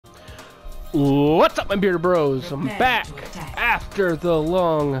What's up, my bearded bros? I'm back after the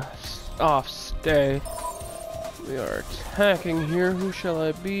long off stay. We are attacking here. Who shall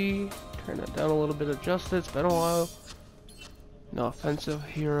I be? Turn that down a little bit, adjust it. It's been a while. No offensive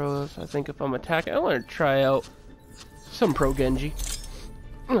heroes. I think if I'm attacking, I want to try out some pro Genji.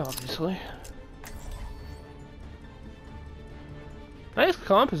 Obviously. Nice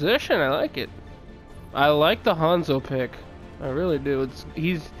composition. I like it. I like the Hanzo pick. I really do.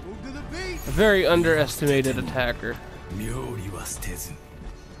 He's a very underestimated attacker.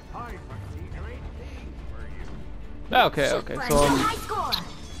 Okay, so I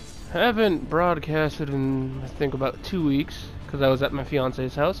haven't broadcasted in I think about 2 weeks because I was at my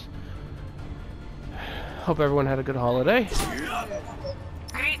fiance's house. Hope everyone had a good holiday.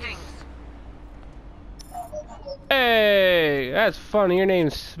 Greetings. Hey, that's funny. Your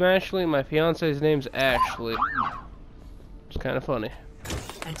name's Smashley, my fiance's name's Ashley. It's kind of funny.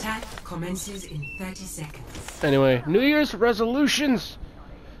 Attack commences in 30 seconds. Anyway, New Year's resolutions.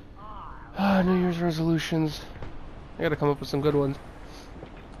 New Year's resolutions. I gotta come up with some good ones.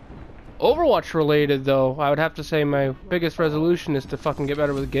 Overwatch related though, I would have to say my biggest resolution is to fucking get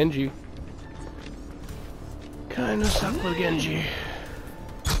better with Genji. Kinda suck with Genji.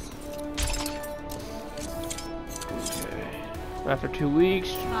 Okay. After 2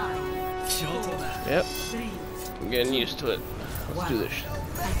 weeks. Yep. I'm getting used to it. Let's do this.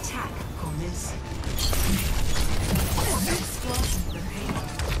 Attack commencing.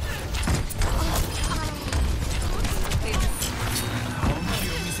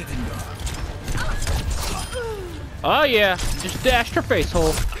 Oh yeah, just dashed her face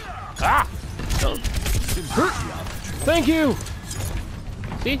hole. Ah! Don't. Thank you!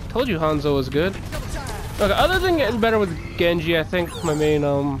 See? Told you Hanzo was good. Okay, other than getting better with Genji, I think my main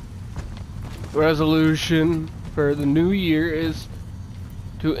resolution for the new year is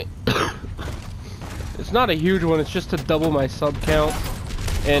to it's not a huge one, it's just to double my sub count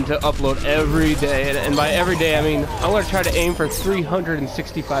and to upload every day. And by every day I mean I'm gonna try to aim for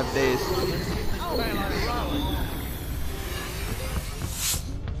 365 days.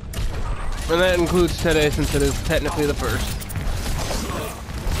 And that includes today since it is technically the first.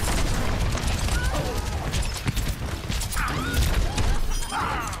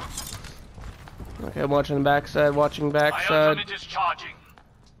 Okay, I'm watching the backside, watching backside. My ultimate is charging.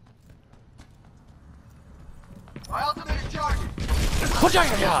 My ultimate is charging.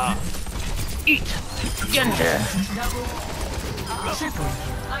 Eat! Genji!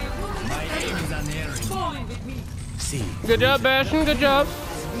 Good job, Bastion, good job.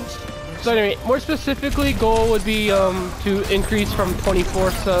 So anyway, more specifically, goal would be to increase from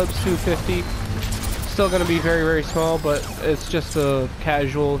 24 subs to 50. Still gonna be very, very small, but it's just a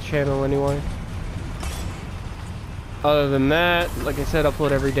casual channel anyway. Other than that, like I said, upload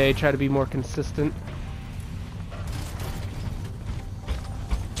every day, try to be more consistent.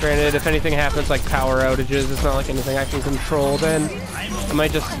 Granted, if anything happens like power outages, it's not like anything I can control, then I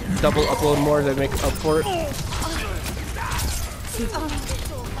might just double upload more to make up for it.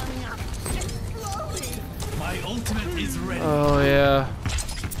 Oh yeah,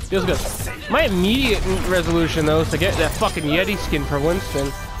 feels good. My immediate resolution though is to get that fucking Yeti skin for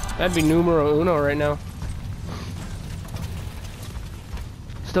Winston. That'd be numero uno right now.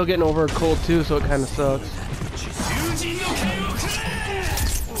 Still getting over a cold too, so it kind of sucks.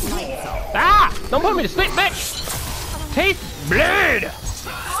 Ah! Don't put me to sleep, bitch! Taste blade!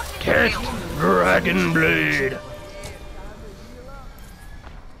 Taste dragon blade!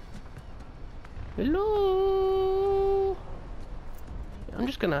 Hello? I'm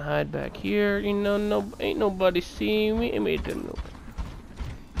just gonna hide back here. You know, ain't nobody seeing me. My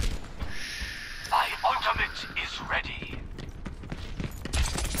ultimate is ready.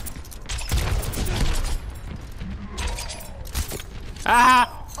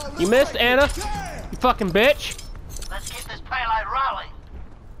 Ah! You missed, Anna. You fucking bitch. Let's keep this pale-eyed rally.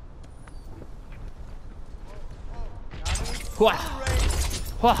 Wah.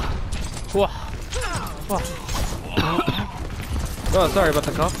 Wah. Wah. Wah. Oh, sorry about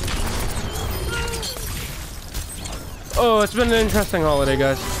the cough. Oh, it's been an interesting holiday,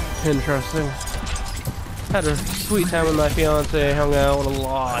 guys. Interesting. Had a sweet time with my fiance, hung out a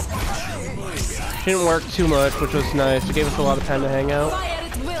lot. She didn't work too much, which was nice. It gave us a lot of time to hang out.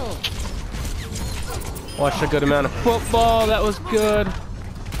 Watched a good amount of football, that was good.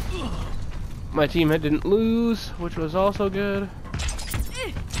 My team didn't lose, which was also good.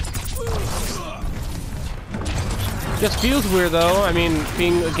 Just feels weird though. I mean,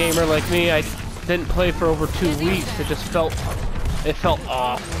 being a gamer like me, I didn't play for over 2 weeks. It just felt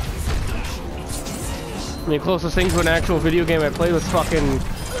off. I mean, closest thing to an actual video game I played was fucking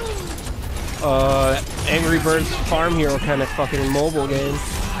Angry Birds Farm Hero kind of fucking mobile game.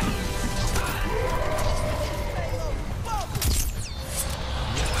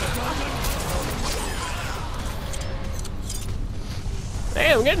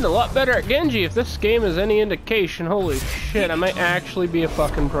 Hey, I'm getting a lot better at Genji. If this game is any indication, holy shit, I might actually be a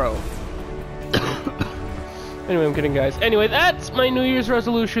fucking pro. Anyway, I'm kidding, guys. Anyway, that's my New Year's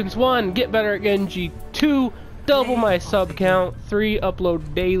resolutions. 1, get better at Genji. 2, double my sub count. 3,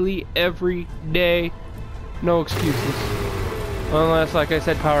 upload daily, every day. No excuses. Unless, like I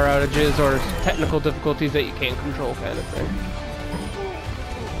said, power outages or technical difficulties that you can't control kind of thing.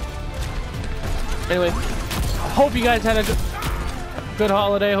 Anyway, hope you guys had a good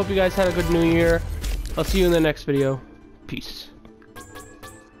holiday. Hope you guys had a good New Year. I'll see you in the next video. Peace.